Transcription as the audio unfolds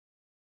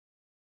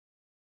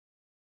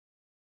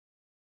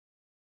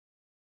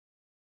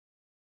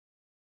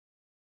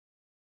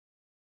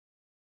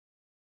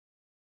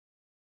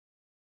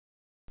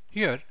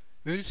Here,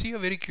 we will see a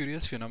very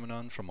curious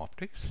phenomenon from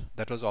optics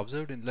that was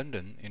observed in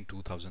London in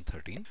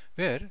 2013,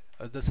 where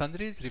the sun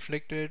rays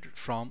reflected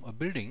from a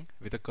building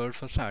with a curved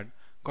facade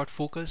got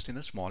focused in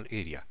a small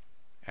area,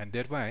 and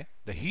thereby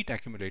the heat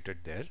accumulated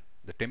there,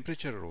 the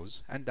temperature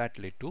rose, and that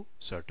led to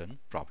certain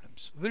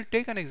problems. We'll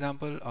take an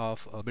example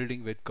of a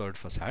building with curved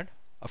facade.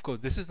 Of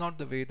course, this is not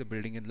the way the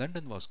building in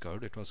London was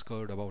curved. It was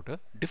curved about a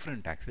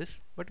different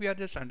axis, but we are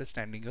just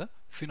understanding a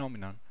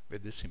phenomenon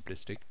with this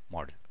simplistic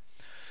model.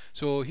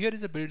 So here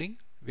is a building,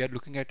 we are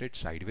looking at it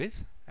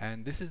sideways,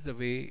 and this is the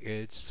way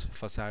its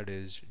facade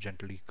is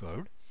gently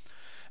curved.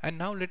 And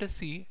now let us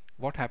see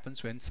what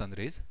happens when sun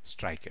rays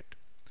strike it.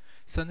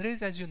 Sun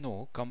rays, as you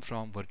know, come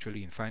from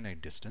virtually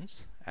infinite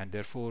distance, and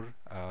therefore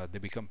they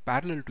become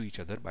parallel to each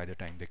other by the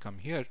time they come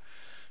here.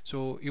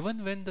 So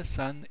even when the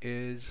sun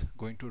is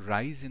going to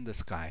rise in the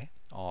sky,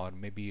 or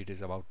maybe it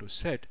is about to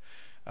set,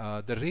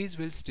 the rays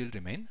will still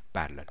remain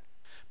parallel.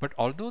 But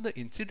although the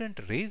incident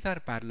rays are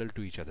parallel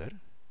to each other,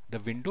 the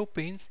window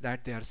panes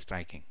that they are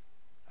striking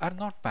are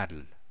not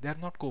parallel, they are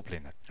not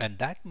coplanar, and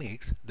that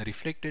makes the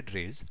reflected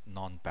rays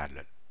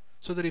non-parallel.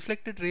 So the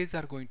reflected rays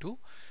are going to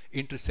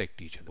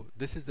intersect each other.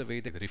 This is the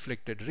way the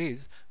reflected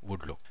rays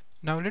would look.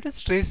 Now let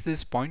us trace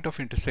this point of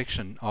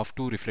intersection of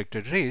two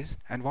reflected rays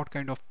and what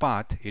kind of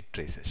path it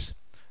traces.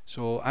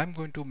 So I'm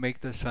going to make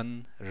the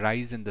sun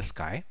rise in the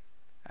sky,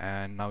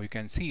 and now you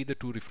can see the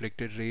two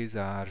reflected rays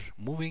are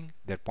moving,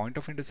 their point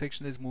of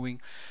intersection is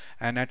moving,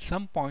 and at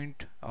some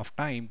point of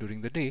time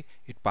during the day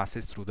it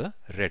passes through the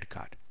red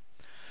card.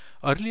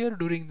 Earlier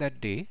during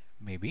that day,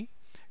 maybe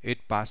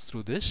it passed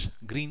through this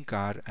green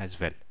car as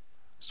well.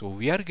 So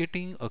we are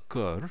getting a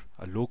curve,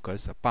 a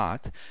locus, a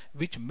path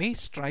which may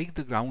strike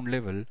the ground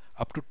level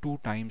up to 2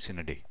 times in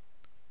a day.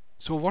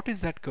 So what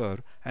is that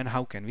curve and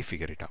how can we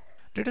figure it out?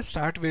 Let us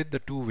start with the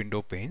two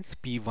window panes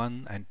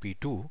P1 and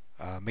P2,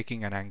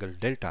 making an angle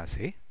delta,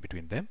 say,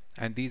 between them,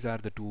 and these are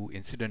the two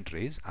incident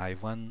rays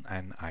I1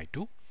 and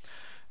I2.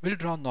 We'll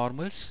draw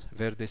normals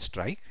where they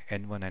strike,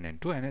 N1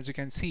 and N2, and as you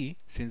can see,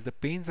 since the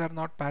panes are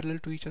not parallel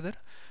to each other,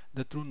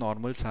 the two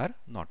normals are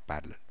not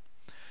parallel.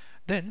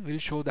 Then we'll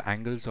show the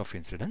angles of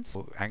incidence.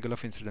 So angle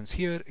of incidence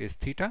here is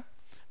theta,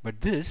 but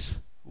this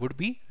would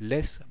be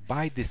less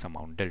by this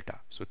amount, delta,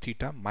 so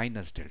theta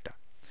minus delta.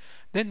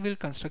 Then we'll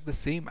construct the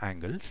same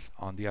angles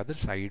on the other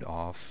side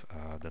of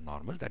the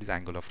normal, that is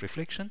angle of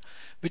reflection,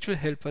 which will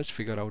help us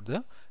figure out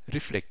the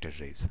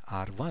reflected rays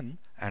R1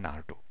 and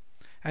R2.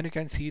 And you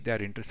can see they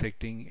are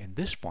intersecting in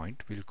this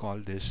point. We'll call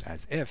this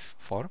as F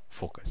for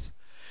focus.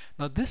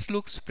 Now this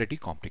looks pretty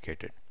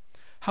complicated.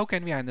 How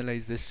can we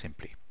analyze this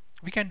simply?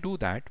 We can do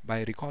that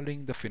by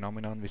recalling the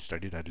phenomenon we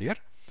studied earlier,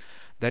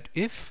 that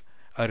if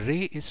a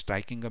ray is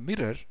striking a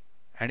mirror,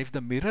 and if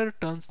the mirror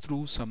turns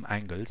through some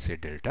angle, say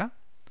delta,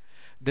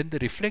 then the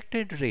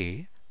reflected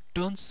ray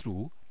turns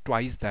through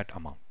twice that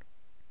amount,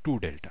 2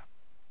 delta.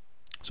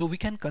 So we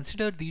can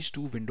consider these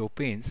two window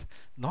panes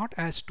not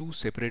as two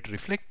separate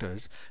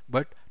reflectors,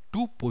 but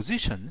two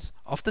positions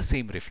of the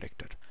same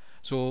reflector.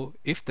 So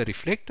if the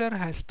reflector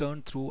has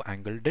turned through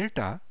angle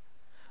delta,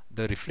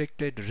 the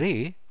reflected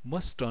ray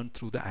must turn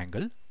through the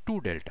angle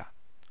 2 delta.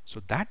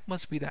 So that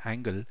must be the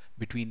angle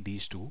between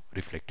these two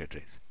reflected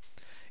rays.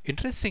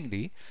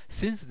 Interestingly,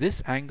 since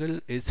this angle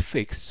is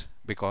fixed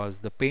because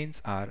the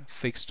panes are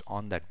fixed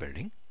on that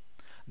building,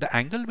 the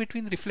angle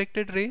between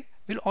reflected ray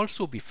will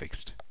also be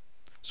fixed.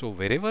 So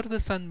wherever the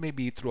sun may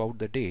be throughout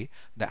the day,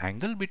 the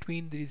angle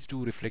between these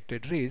two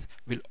reflected rays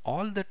will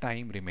all the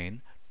time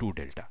remain 2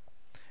 delta.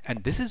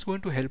 And this is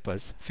going to help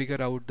us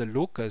figure out the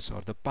locus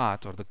or the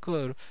path or the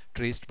curve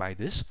traced by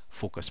this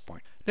focus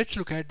point. Let's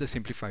look at the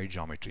simplified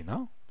geometry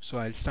now. So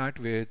I'll start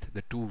with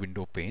the two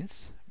window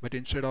panes, but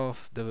instead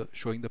of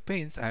showing the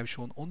panes, I have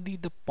shown only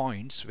the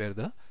points where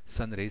the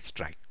sun rays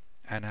strike,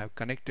 and I have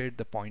connected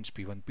the points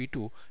P1,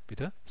 P2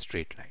 with a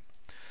straight line.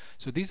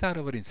 So these are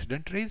our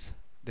incident rays.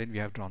 Then we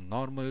have drawn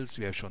normals,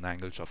 we have shown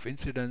angles of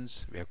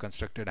incidence, we have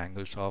constructed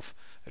angles of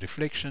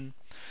reflection,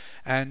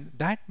 and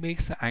that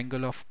makes the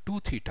angle of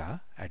 2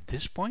 theta at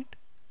this point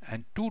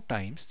and 2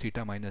 times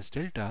theta minus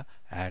delta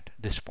at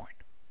this point.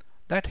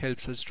 That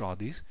helps us draw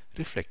these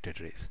reflected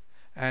rays,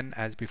 and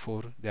as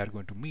before they are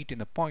going to meet in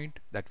a point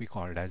that we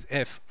called as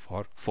F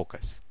for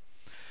focus.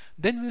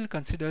 Then we will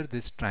consider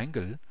this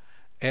triangle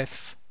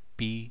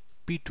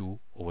FPP2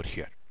 over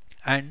here,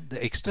 and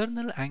the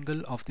external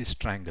angle of this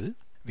triangle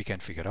we can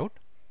figure out.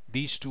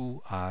 These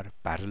two are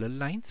parallel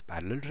lines,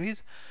 parallel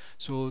rays.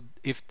 So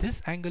if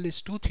this angle is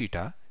 2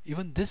 theta,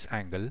 even this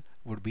angle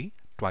would be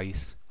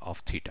twice of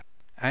theta.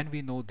 And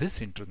we know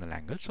this internal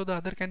angle, so the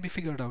other can be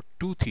figured out.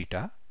 2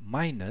 theta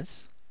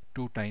minus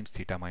 2 times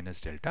theta minus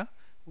delta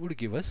would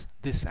give us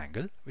this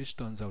angle, which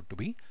turns out to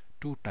be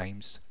 2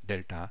 times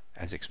delta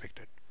as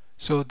expected.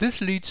 So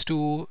this leads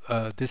to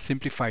this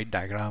simplified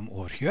diagram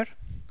over here.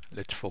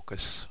 Let's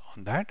focus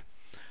on that.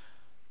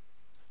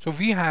 So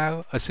we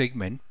have a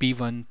segment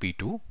P1,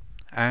 P2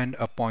 and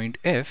a point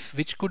F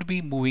which could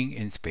be moving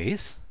in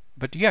space,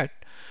 but yet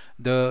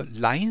the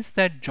lines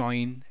that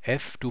join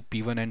F to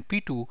P1 and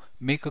P2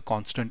 make a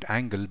constant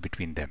angle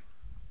between them.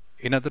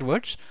 In other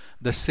words,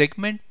 the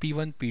segment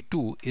P1,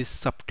 P2 is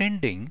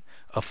subtending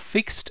a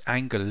fixed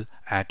angle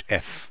at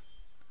F.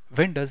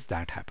 When does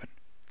that happen?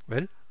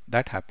 Well,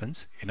 that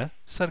happens in a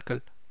circle.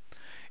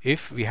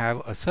 If we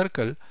have a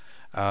circle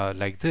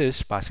like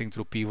this passing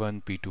through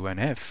P1, P2 and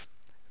F,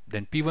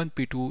 then P1,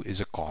 P2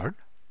 is a chord,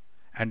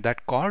 and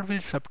that chord will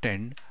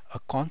subtend a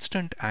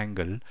constant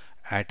angle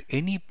at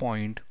any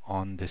point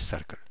on this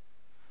circle.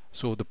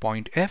 So the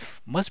point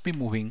F must be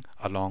moving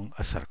along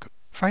a circle.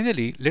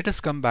 Finally, let us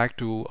come back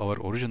to our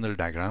original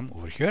diagram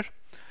over here,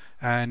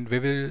 and we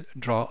will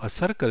draw a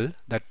circle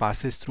that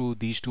passes through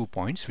these 2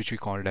 points, which we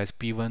called as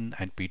P1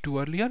 and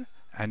P2 earlier,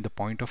 and the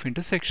point of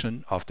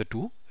intersection of the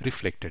 2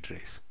 reflected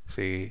rays.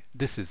 Say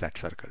this is that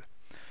circle.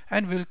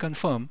 And we'll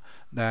confirm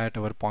that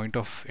our point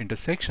of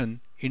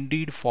intersection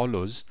indeed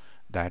follows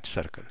that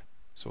circle.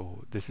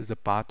 So this is the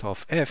path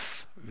of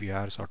F. We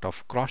are sort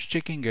of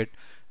cross-checking it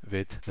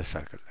with the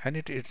circle, and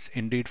it's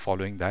indeed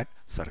following that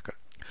circle.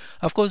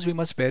 Of course, we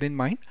must bear in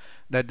mind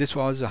that this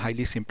was a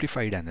highly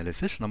simplified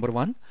analysis. Number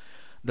one,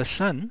 the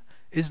sun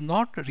is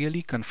not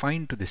really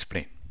confined to this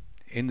plane.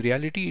 In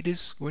reality, it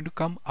is going to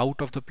come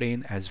out of the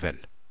plane as well.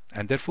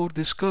 And therefore,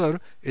 this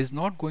curve is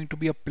not going to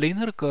be a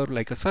planar curve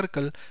like a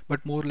circle,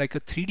 but more like a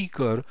 3D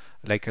curve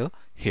like a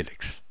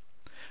helix.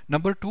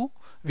 Number two,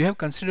 we have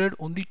considered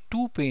only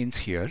 2 planes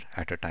here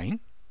at a time,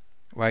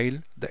 while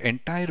the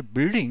entire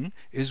building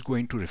is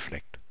going to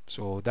reflect.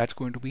 So that's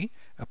going to be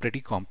a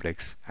pretty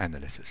complex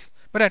analysis.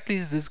 But at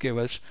least this gave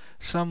us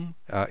some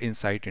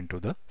insight into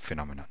the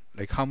phenomenon,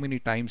 like how many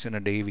times in a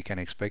day we can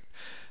expect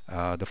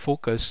the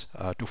focus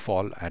to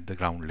fall at the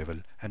ground level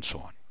and so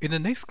on. In the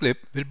next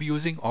clip, we'll be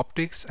using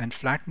optics and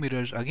flat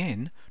mirrors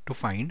again to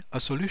find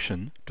a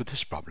solution to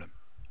this problem.